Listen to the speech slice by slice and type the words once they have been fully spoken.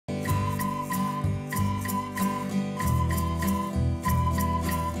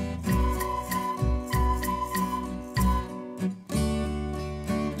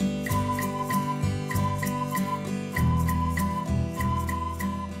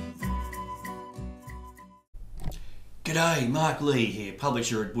G'day, Mark Lee here,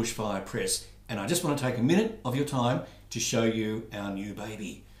 publisher at Bushfire Press, and I just want to take a minute of your time to show you our new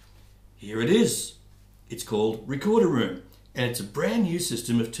baby. Here it is. It's called Recorder Room, and it's a brand new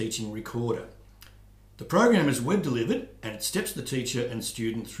system of teaching recorder. The program is web delivered and it steps the teacher and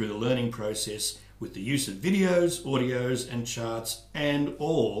student through the learning process with the use of videos, audios and charts, and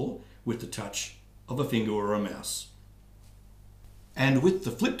all with the touch of a finger or a mouse. And with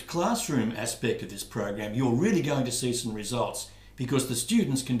the flipped classroom aspect of this program, you're really going to see some results because the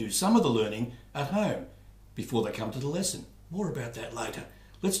students can do some of the learning at home before they come to the lesson. More about that later.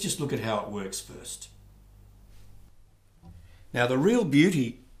 Let's just look at how it works first. Now, the real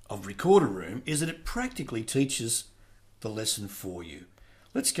beauty of Recorder Room is that it practically teaches the lesson for you.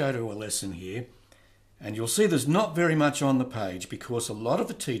 Let's go to a lesson here, and you'll see there's not very much on the page because a lot of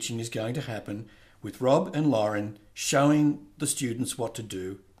the teaching is going to happen with Rob and Lauren showing the students what to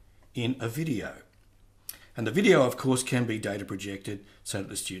do in a video. And the video, of course, can be data projected so that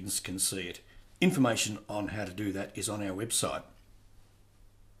the students can see it. Information on how to do that is on our website.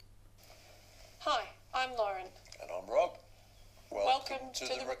 Hi, I'm Lauren. And I'm Rob. Welcome to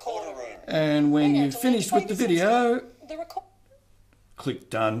the Recorder Room. And when you've finished with the video, click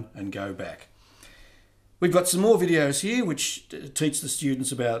Done and go back. We've got some more videos here which teach the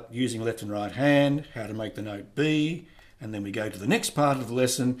students about using left and right hand, how to make the note B, and then we go to the next part of the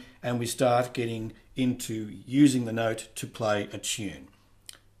lesson and we start getting into using the note to play a tune,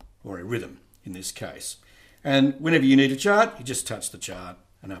 or a rhythm in this case. And whenever you need a chart, you just touch the chart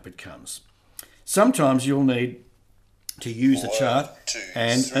and up it comes. Sometimes you'll need to use a chart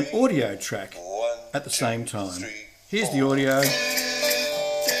and an audio track at the same time. Here's the audio.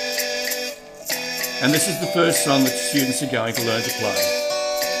 And this is the first song that students are going to learn to play.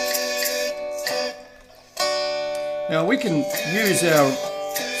 Now we can use our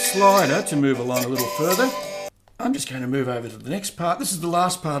slider to move along a little further. I'm just going to move over to the next part. This is the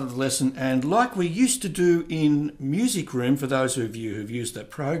last part of the lesson, and like we used to do in Music Room, for those of you who've used that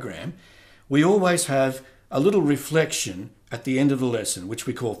program, we always have a little reflection at the end of the lesson, which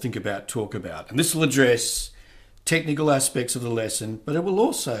we call Think About, Talk About. And this will address technical aspects of the lesson, but it will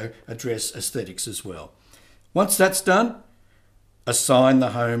also address aesthetics as well. Once that's done, assign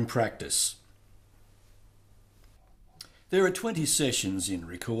the home practice. There are 20 sessions in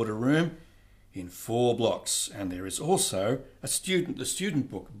Recorder Room in 4 blocks, and there is also the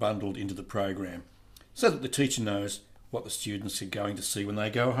student book bundled into the program so that the teacher knows what the students are going to see when they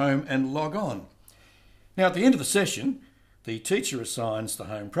go home and log on. Now, at the end of the session, the teacher assigns the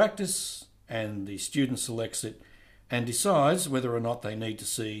home practice and the student selects it and decides whether or not they need to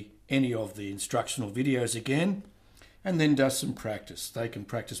see any of the instructional videos again, and then does some practice. They can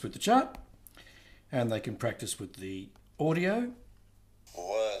practice with the chart and they can practice with the audio.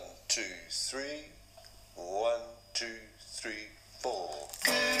 1, 2, 3. 1, 2, 3, 4.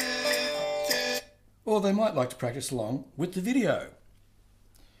 Or they might like to practice along with the video.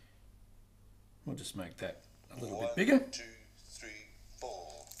 We'll just make that a little bit bigger. 1, 2, 3,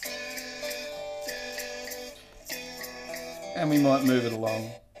 4. And we might move it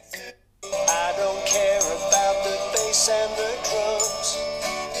along. I don't care about the bass and the drums.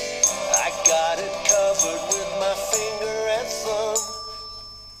 I got it covered with my finger and thumb.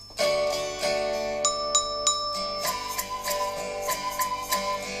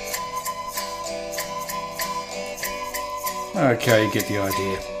 Okay, you get the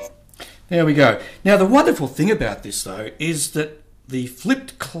idea. There we go. Now, the wonderful thing about this, though, is that the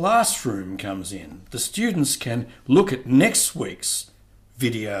flipped classroom comes in. The students can look at next week's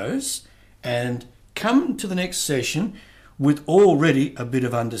videos and come to the next session with already a bit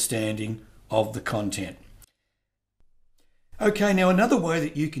of understanding of the content. Okay, now another way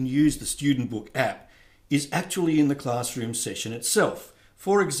that you can use the Student Book app is actually in the classroom session itself.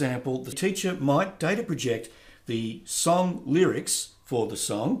 For example, the teacher might data project the song lyrics for the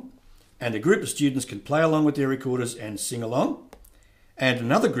song, and a group of students can play along with their recorders and sing along. And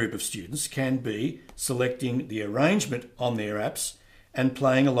another group of students can be selecting the arrangement on their apps and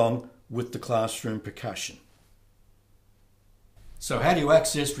playing along with the classroom percussion. So how do you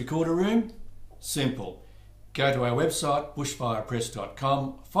access Recorder Room? Simple. Go to our website,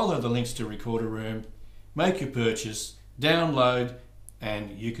 bushfirepress.com, follow the links to Recorder Room, make your purchase, download,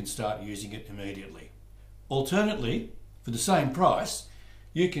 and you can start using it immediately. Alternately, for the same price,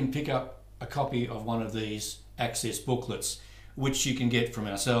 you can pick up a copy of one of these access booklets, which you can get from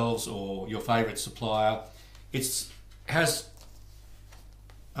ourselves or your favourite supplier. It has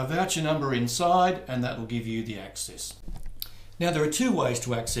a voucher number inside, and that will give you the access. Now, there are 2 ways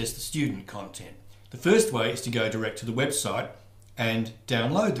to access the student content. The first way is to go direct to the website and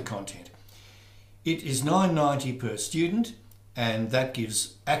download the content. It is $9.90 per student, and that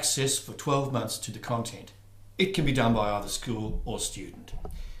gives access for 12 months to the content. It can be done by either school or student.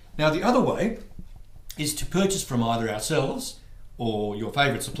 Now, the other way is to purchase from either ourselves or your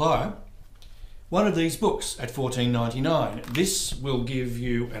favourite supplier one of these books at $14.99. This will give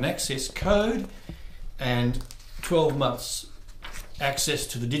you an access code and 12 months access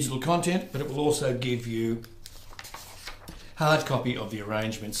to the digital content, but it will also give you hard copy of the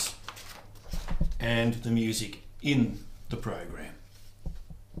arrangements and the music in the program.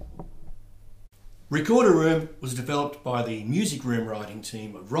 Recorder Room was developed by the music room writing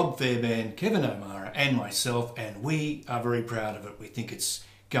team of Rob Fairbairn, Kevin O'Mara and myself, and we are very proud of it. We think it's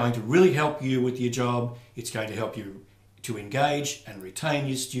going to really help you with your job. It's going to help you to engage and retain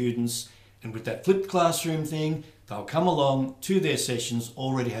your students, and with that flipped classroom thing, they'll come along to their sessions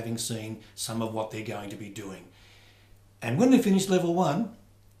already having seen some of what they're going to be doing. And when they finish level 1,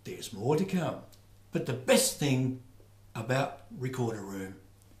 there's more to come. But the best thing about Recorder Room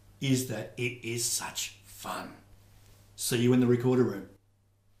is that it is such fun. See you in the Recorder Room.